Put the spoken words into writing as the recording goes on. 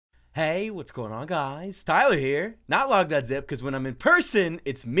Hey, what's going on, guys? Tyler here. Not Logdotzip, because when I'm in person,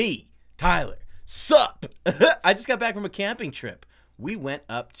 it's me, Tyler. Sup? I just got back from a camping trip. We went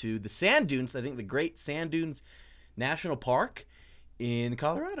up to the sand dunes, I think the Great Sand Dunes National Park in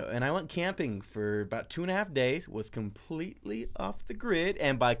Colorado. And I went camping for about 2.5 days, was completely off the grid.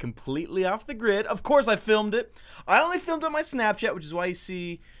 And by completely off the grid, of course I filmed it. I only filmed on my Snapchat, which is why you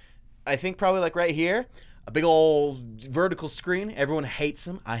see, I think probably like right here, a big old vertical screen. Everyone hates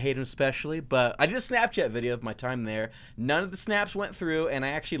him. I hate him especially. But I did a Snapchat video of my time there. None of the snaps went through, and I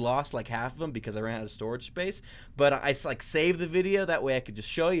actually lost like half of them because I ran out of storage space. But I like saved the video. That way I could just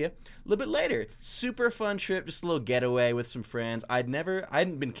show you a little bit later. Super fun trip. Just a little getaway with some friends. I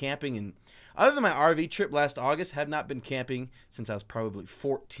hadn't been camping in, other than my RV trip last August, have not been camping since I was probably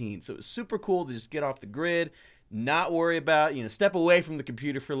 14. So it was super cool to just get off the grid, not worry about, step away from the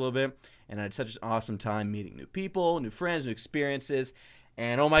computer for a little bit. And I had such an awesome time meeting new people, new friends, new experiences.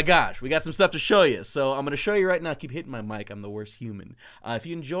 And oh my gosh, we got some stuff to show you. So I'm going to show you right now. Keep hitting my mic. I'm the worst human. If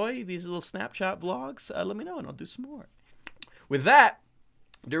you enjoy these little Snapchat vlogs, let me know and I'll do some more. With that,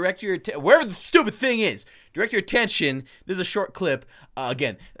 direct your wherever the stupid thing is, direct your attention. This is a short clip.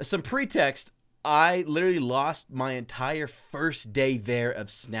 Again, some pretext. I literally lost my entire first day there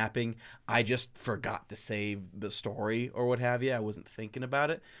of snapping. I just forgot to save the story or what have you. I wasn't thinking about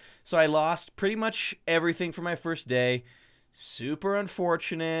it. So I lost pretty much everything for my first day. Super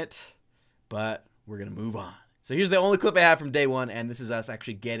unfortunate, but we're going to move on. So here's the only clip I have from day one, and this is us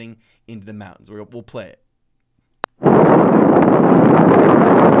actually getting into the mountains. We'll play it.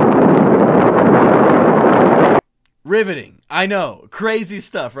 Riveting. I know. Crazy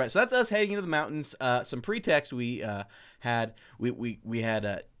stuff, right? So that's us heading into the mountains. Some pretext we had. We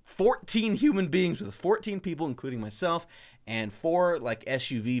had 14 human beings with 14 people, including myself, and 4 like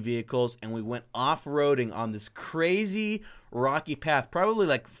SUV vehicles, and we went off-roading on this crazy rocky path, probably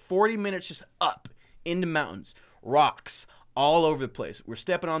like 40 minutes just up into mountains, rocks all over the place. We're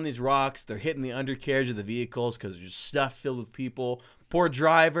stepping on these rocks. They're hitting the undercarriage of the vehicles because there's just stuff filled with people. Poor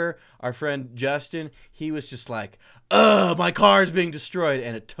driver, our friend Justin, he was just like, ugh, my car is being destroyed.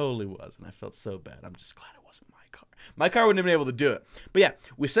 And it totally was. And I felt so bad. I'm just glad it wasn't my car. My car wouldn't have been able to do it. But yeah,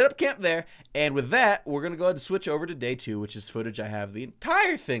 we set up camp there. And with that, we're going to go ahead and switch over to day 2, which is footage I have the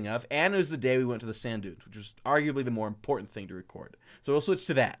entire thing of. And it was the day we went to the sand dunes, which was arguably the more important thing to record. So we'll switch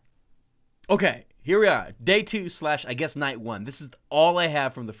to that. Okay, here we are, day 2 / I guess night 1. This is all I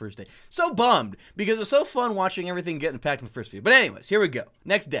have from the first day. So bummed, because it was so fun watching everything getting packed in the first video. But anyways, here we go.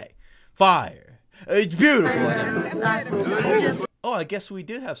 Next day. Fire. It's beautiful. Oh, I guess we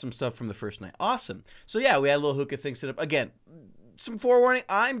did have some stuff from the first night. Awesome. So yeah, we had a little hookah thing set up. Again, some forewarning,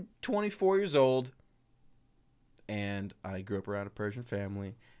 I'm 24 years old, and I grew up around a Persian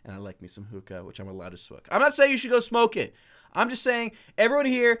family, and I like me some hookah, which I'm allowed to smoke. I'm not saying you should go smoke it. I'm just saying everyone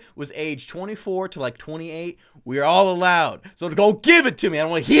here was age 24 to like 28. We are all allowed. So go give it to me. I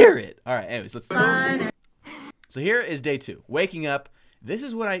don't want to hear it. All right, anyways, let's go. So here is day 2. Waking up. This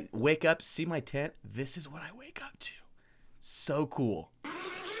is what I wake up, see my tent. This is what I wake up to. So cool. Look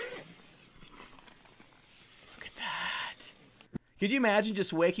at that. Could you imagine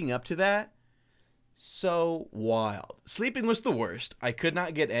just waking up to that? So wild. Sleeping was the worst. I could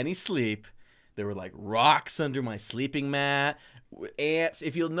not get any sleep. There were like rocks under my sleeping mat, ants.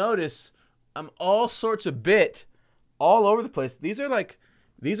 If you'll notice, I'm all sorts of bit all over the place. These are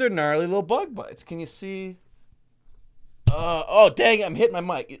gnarly little bug bites. Can you see? Oh, dang it, I'm hitting my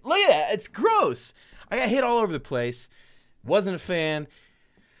mic. Look at that. It's gross. I got hit all over the place. Wasn't a fan.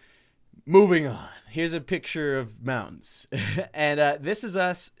 Moving on. Here's a picture of mountains. And this is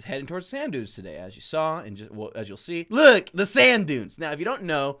us heading towards sand dunes today, as you saw, and as you'll see. Look, the sand dunes. Now, if you don't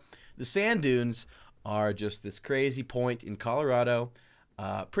know, the sand dunes are just this crazy point in Colorado,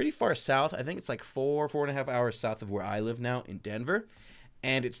 pretty far south. I think it's like 4.5 hours south of where I live now in Denver.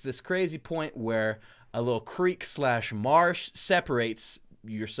 And it's this crazy point where a little creek / marsh separates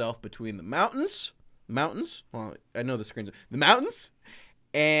yourself between the mountains. Well, I know the screens. The mountains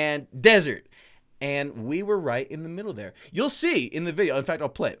and desert. And we were right in the middle there. You'll see in the video. In fact, I'll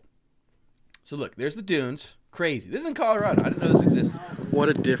play it. So look, there's the dunes. Crazy. This is in Colorado. I didn't know this existed. What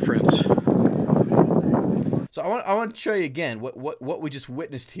a difference. So I want to show you again what we just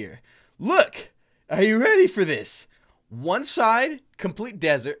witnessed here. Look. Are you ready for this? One side, complete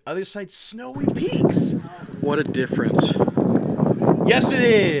desert. Other side, snowy peaks. What a difference. Yes, it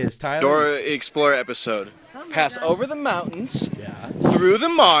is, Tyler. Dora Explorer episode. Pass over the mountains. Yeah. Through the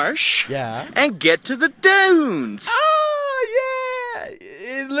marsh. Yeah. And get to the dunes. Oh, yeah.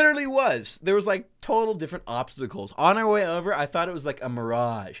 It literally was. There was like total different obstacles. On our way over, I thought it was like a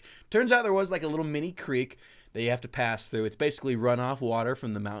mirage. Turns out there was like a little mini creek that you have to pass through. It's basically runoff water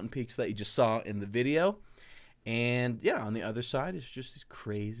from the mountain peaks that you just saw in the video. And yeah, on the other side is just these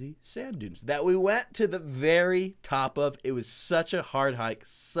crazy sand dunes that we went to the very top of. It was such a hard hike.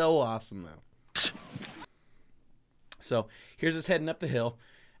 So awesome, though. So here's us heading up the hill.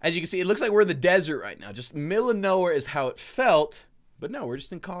 As you can see, it looks like we're in the desert right now. Just middle of nowhere is how it felt. But no, we're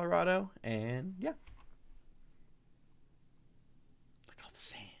just in Colorado. And yeah. Look at all the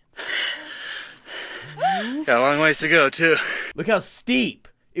sand. Got a long ways to go, too. Look how steep.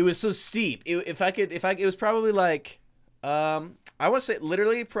 It was so steep. It was probably like, I want to say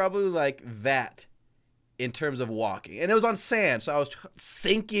literally probably like that in terms of walking. And it was on sand, so I was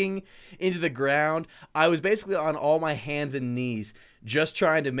sinking into the ground. I was basically on all my hands and knees just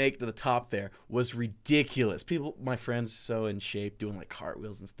trying to make to the top there. Was ridiculous. People, my friends, so in shape, doing like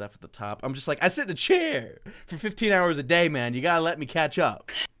cartwheels and stuff at the top. I'm just like, I sit in a chair for 15 hours a day, man. You got to let me catch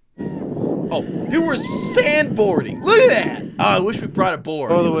up. Oh, people were sandboarding. Look at that. Oh, I wish we brought a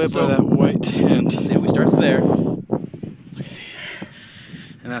board. All the way by that white tent. So yeah, we starts there. Look at this.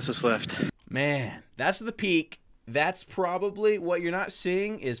 And that's what's left. Man, that's the peak. That's probably what you're not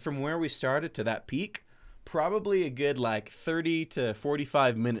seeing is from where we started to that peak. Probably a good like 30 to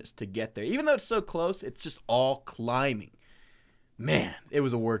 45 minutes to get there. Even though it's so close, it's just all climbing. Man, it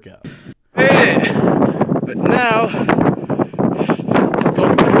was a workout. Hey, but now it's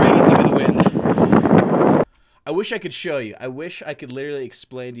going crazy with the wind. I wish I could show you. I wish I could literally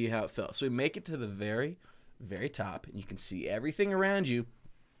explain to you how it felt. So we make it to the very, very top, and you can see everything around you.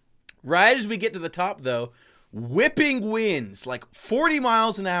 Right as we get to the top, though, whipping winds, like 40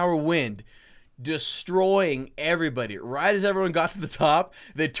 miles an hour wind, destroying everybody. Right as everyone got to the top,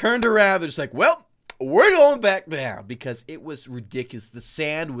 they turned around. They're just like, well, we're going back down because it was ridiculous. The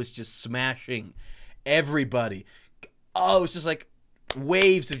sand was just smashing everybody. Oh, it was just like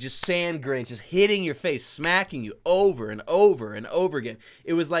waves of just sand grains just hitting your face, smacking you over and over and over again.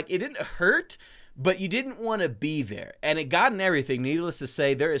 It was like it didn't hurt, but you didn't want to be there. And it got in everything. Needless to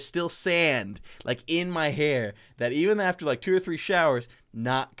say, there is still sand like in my hair that even after like 2 or 3 showers,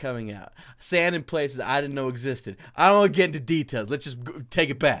 not coming out. Sand in places I didn't know existed. I don't want to get into details. Let's just take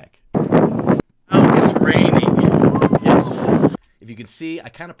it back. Oh, it's raining. Yes. If you can see, I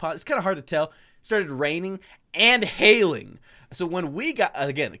kind of paused. It's kind of hard to tell. It started raining and hailing. So when we got,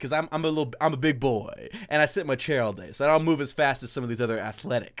 again, because I'm a big boy, and I sit in my chair all day, so I don't move as fast as some of these other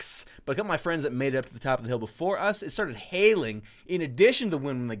athletics. But a couple of my friends that made it up to the top of the hill before us, it started hailing in addition to the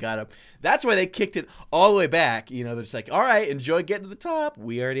wind when they got up. That's why they kicked it all the way back. You know, they're just like, all right, enjoy getting to the top.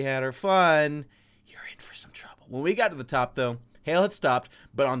 We already had our fun. You're in for some trouble. When we got to the top, though, hail had stopped,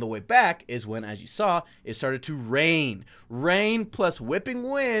 but on the way back is when, as you saw, it started to rain. Rain plus whipping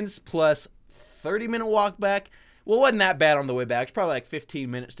winds plus 30-minute walk back. Well, it wasn't that bad on the way back. It's probably like 15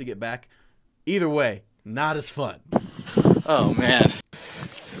 minutes to get back. Either way, not as fun. Oh, man.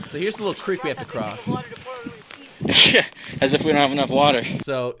 So here's the little creek we have to cross. As if we don't have enough water.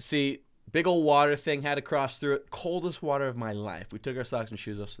 So, see, big old water thing, had to cross through it. Coldest water of my life. We took our socks and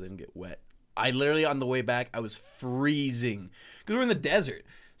shoes off so they didn't get wet. I literally, on the way back, I was freezing. Because we're in the desert.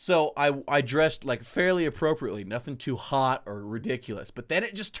 So I dressed like fairly appropriately, nothing too hot or ridiculous. But then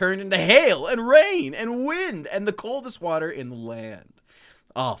it just turned into hail and rain and wind and the coldest water in the land.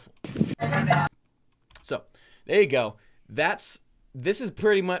 Awful. So there you go. This is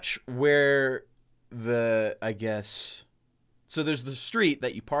pretty much where I guess. So there's the street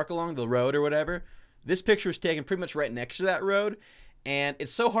that you park along, the road or whatever. This picture was taken pretty much right next to that road. And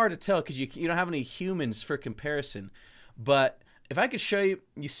it's so hard to tell because you don't have any humans for comparison. But if I could show you,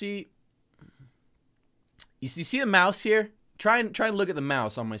 you see the mouse here? Try and look at the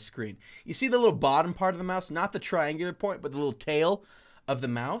mouse on my screen. You see the little bottom part of the mouse, not the triangular point, but the little tail of the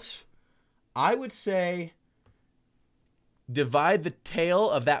mouse? I would say divide the tail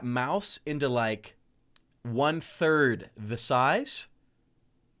of that mouse into like 1/3 the size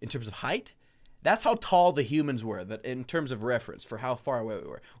in terms of height. That's how tall the humans were, that in terms of reference for how far away we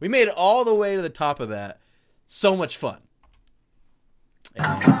were. We made it all the way to the top of that. So much fun. This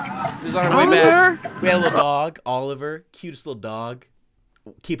is on our way back. We had a little dog, Oliver, cutest little dog,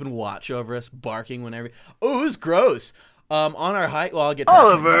 keeping watch over us, barking whenever. Oh, it was gross. On our hike, well, I'll get to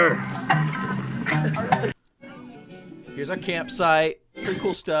Oliver. Here's our campsite. Pretty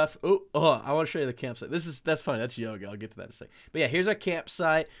cool stuff. Oh, I want to show you the campsite. That's funny. That's yoga. I'll get to that in a second. But yeah, here's our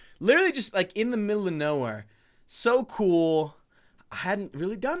campsite. Literally just like in the middle of nowhere. So cool. I hadn't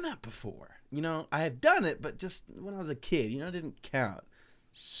really done that before. You know, I had done it, but just when I was a kid. You know, it didn't count.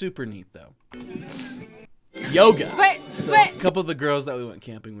 Super neat, though. yoga. But A couple of the girls that we went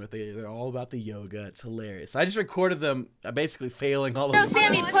camping with, they're all about the yoga. It's hilarious. I just recorded them basically failing all of so them.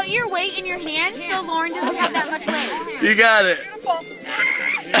 Sammy, put your weight in your hand so Lauren doesn't have that much weight. You got it. Go,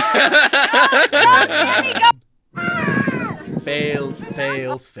 Sammy, go. Fails.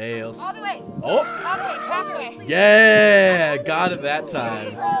 All the way. Oh, Okay, halfway. yeah, got it that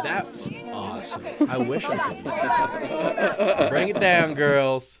time. That's awesome. I wish I could. Bring it down,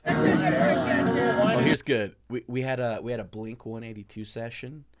 girls. Oh, here's good. We had a Blink 182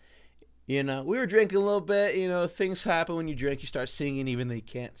 session. You know, we were drinking a little bit. You know, things happen when you drink. You start singing even though you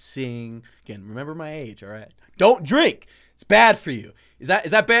can't sing. Again, remember my age, all right? Don't drink. It's bad for you. Is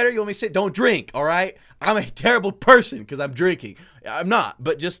that better? You want me to say don't drink, all right? I'm a terrible person because I'm drinking. I'm not,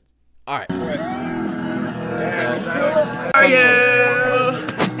 but just, all right. Are you?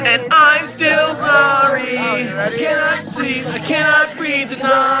 And I'm still sorry. I cannot sleep. I cannot breathe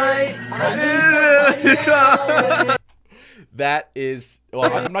tonight. That is, well,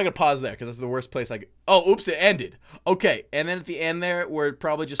 I'm not going to pause there because that's the worst place I could. Oh, oops, it ended. Okay, and then at the end there, we're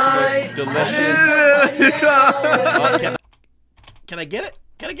probably just the most delicious. Oh, can I get it?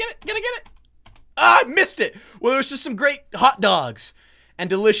 Can I get it? Can I get it? Ah, I missed it. Well, there was just some great hot dogs and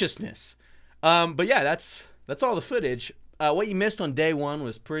deliciousness. But yeah, that's all the footage. What you missed on day one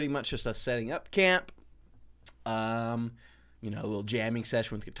was pretty much just us setting up camp. You know, a little jamming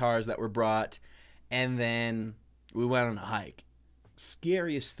session with guitars that were brought, and then we went on a hike.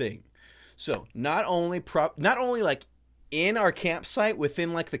 Scariest thing. So not only like in our campsite,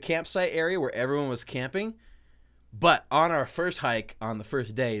 within like the campsite area where everyone was camping, but on our first hike on the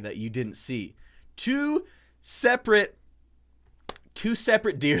first day that you didn't see, two separate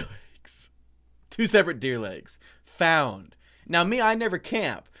deer legs. Two separate deer legs found. Now me, I never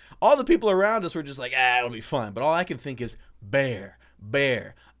camp. All the people around us were just like, it'll be fun. But all I can think is bear.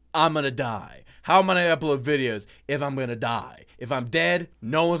 I'm gonna die. How am I gonna upload videos if I'm gonna die? If I'm dead,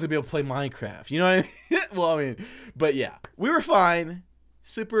 no one's gonna be able to play Minecraft. You know what I mean? Well, I mean, but yeah, we were fine.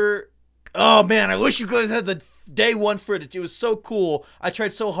 Super. Oh man, I wish you guys had the day one footage. It was so cool. I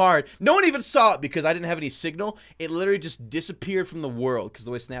tried so hard. No one even saw it because I didn't have any signal. It literally just disappeared from the world because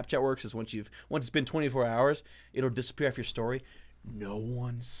the way Snapchat works is once it's been 24 hours, it'll disappear off your story. No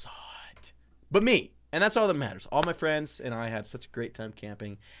one saw it but me. And that's all that matters. All my friends and I had such a great time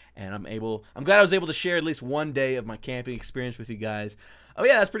camping, and I'm glad I was able to share at least one day of my camping experience with you guys. Oh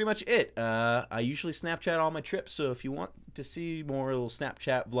yeah, that's pretty much it. I usually Snapchat all my trips, so if you want to see more little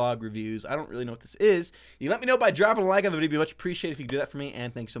Snapchat vlog reviews, I don't really know what this is, you let me know by dropping a like on the video. It'd be much appreciated if you could do that for me,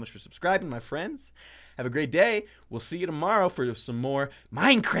 and thanks so much for subscribing, my friends. Have a great day. We'll see you tomorrow for some more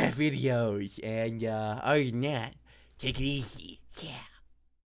Minecraft videos, and other than that, take it easy. Yeah.